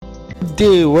Good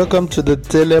day, welcome to the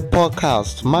Tele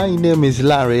Podcast. My name is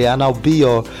Larry and I'll be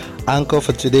your anchor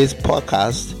for today's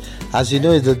podcast. As you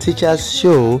know, it's a teacher's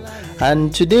show,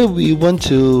 and today we want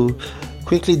to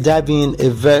quickly dive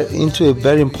into a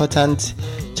very important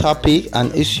topic,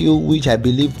 an issue which I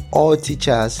believe all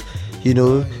teachers,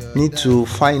 need to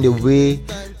find a way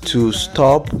to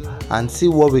stop and see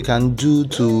what we can do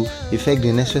to effect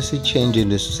the necessary change in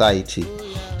the society.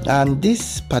 And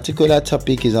this particular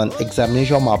topic is on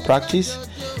examination malpractice,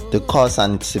 the cause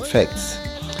and its effects.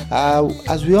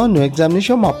 As we all know,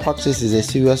 examination malpractice is a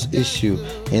serious issue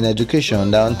in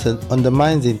education that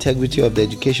undermines the integrity of the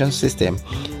education system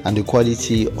and the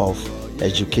quality of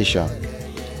education.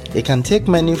 It can take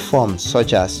many forms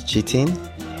such as cheating,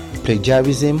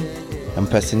 plagiarism,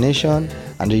 impersonation,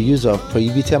 and the use of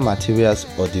prohibited materials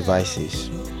or devices.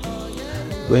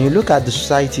 When you look at the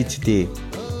society today,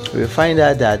 we find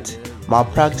out that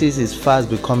malpractice is fast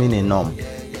becoming a norm,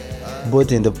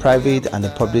 both in the private and the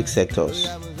public sectors.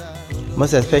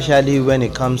 Most especially when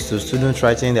it comes to students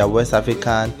writing their West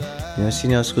African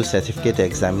senior school certificate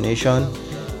examination,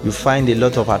 you find a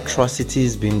lot of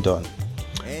atrocities being done.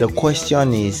 The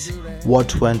question is,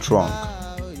 what went wrong?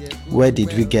 Where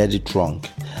did we get it wrong?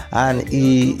 And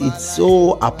it's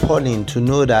so appalling to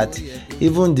know that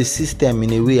even the system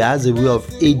in a way has a way of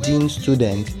aiding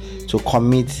students to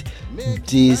commit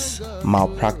this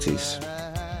malpractice.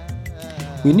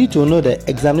 We need to know that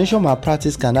examination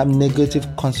malpractice can have negative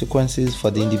consequences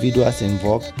for the individuals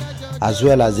involved as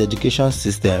well as the education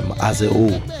system as a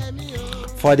whole.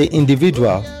 For the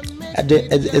individual, the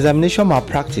examination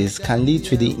malpractice can lead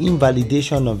to the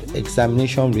invalidation of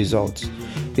examination results,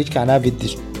 which can have a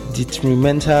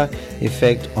detrimental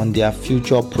effect on their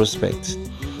future prospects.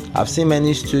 I've seen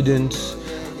many students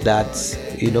that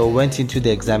went into the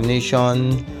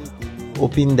examination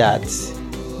hoping that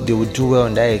they would do well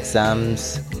on their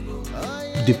exams,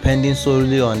 depending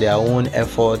solely on their own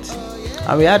effort.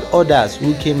 And we had others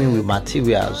who came in with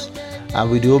materials and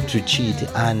with the hope to cheat,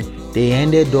 and they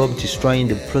ended up destroying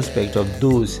the prospect of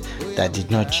those that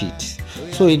did not cheat.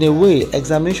 So in a way,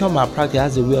 examination malpractice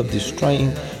has a way of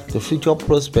destroying the future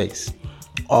prospects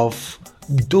of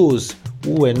those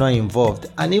who were not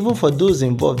involved, and even for those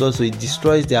involved also, it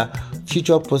destroys their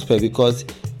future prospect because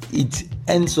it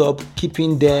ends up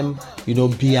keeping them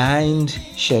behind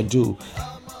schedule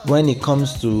when it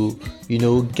comes to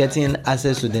getting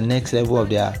access to the next level of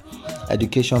their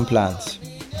education plans.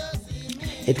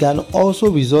 It can also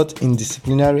result in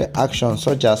disciplinary action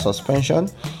such as suspension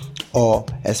or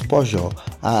exposure,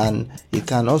 and it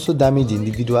can also damage the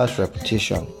individual's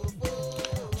reputation.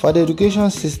 For the education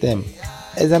system,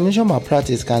 examination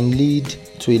malpractice can lead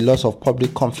to a loss of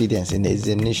public confidence in the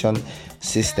examination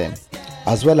system,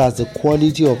 as well as the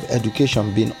quality of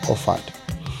education being offered.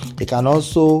 It can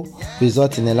also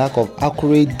result in a lack of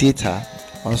accurate data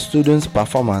on students'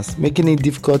 performance, making it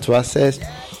difficult to assess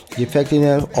the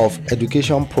effectiveness of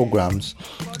education programs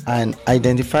and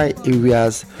identify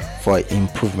areas for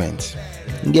improvement.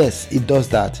 Yes, it does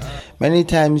that. Many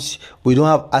times we don't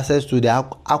have access to the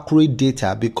accurate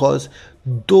data because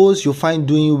those you find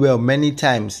doing well many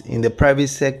times in the private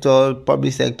sector,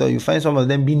 public sector, you find some of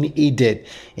them being aided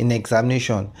in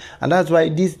examination. And that's why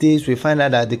these days we find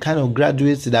out that the kind of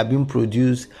graduates that are being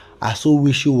produced are so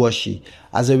wishy-washy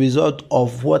as a result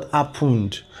of what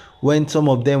happened when some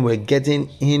of them were getting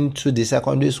into the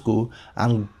secondary school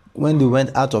and when they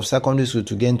went out of secondary school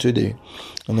to get into the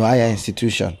higher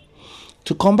institution.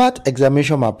 To combat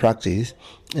examination malpractice,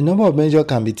 a number of measures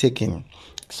can be taken,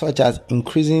 such as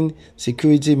increasing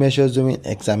security measures during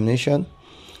examination,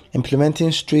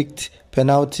 implementing strict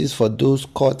penalties for those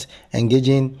caught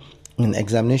engaging in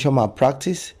examination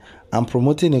malpractice, and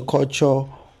promoting a culture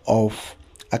of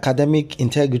academic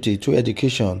integrity through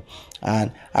education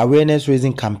and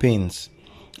awareness-raising campaigns.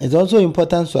 It's also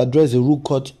important to address the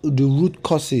root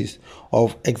causes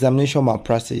of examination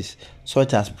malpractice,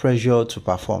 such as pressure to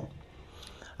perform.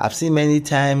 I've seen many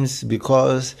times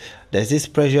because there's this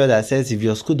pressure that says if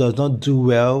your school does not do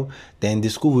well, then the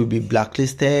school will be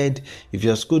blacklisted. If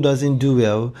your school doesn't do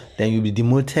well, then you'll be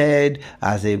demoted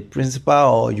as a principal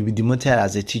or you'll be demoted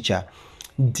as a teacher.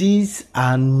 These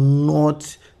are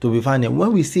not to be found. And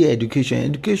when we say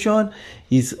education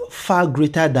is far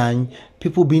greater than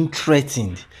people being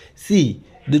threatened. See,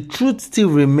 the truth still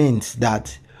remains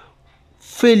that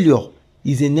failure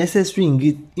is a necessary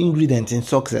ingredient in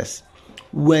success.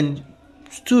 When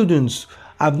students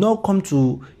have not come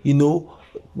to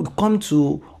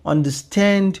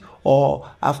understand or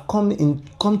have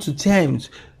come to terms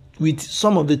with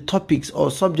some of the topics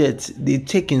or subjects they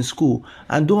take in school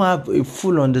and don't have a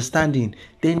full understanding,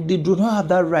 then they do not have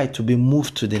that right to be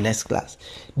moved to the next class.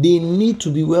 They need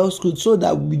to be well schooled so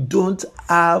that we don't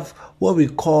have what we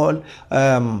call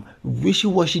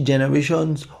wishy-washy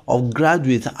generations of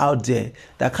graduates out there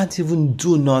that can't even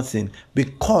do nothing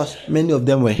because many of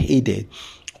them were hated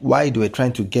while they were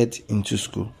trying to get into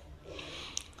school.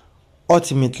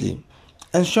 Ultimately,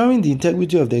 ensuring the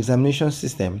integrity of the examination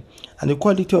system and the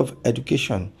quality of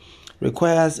education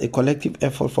requires a collective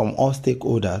effort from all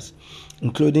stakeholders,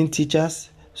 including teachers,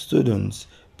 students,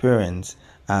 parents,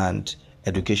 and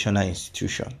educational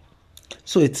institutions.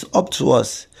 So it's up to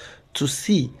us to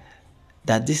see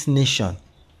that this nation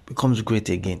becomes great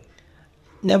again.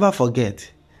 Never forget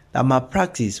that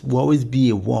malpractice will always be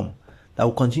a worm that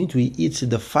will continue to eat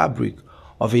the fabric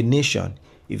of a nation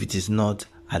if it is not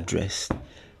addressed.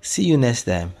 See you next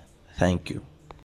time. Thank you.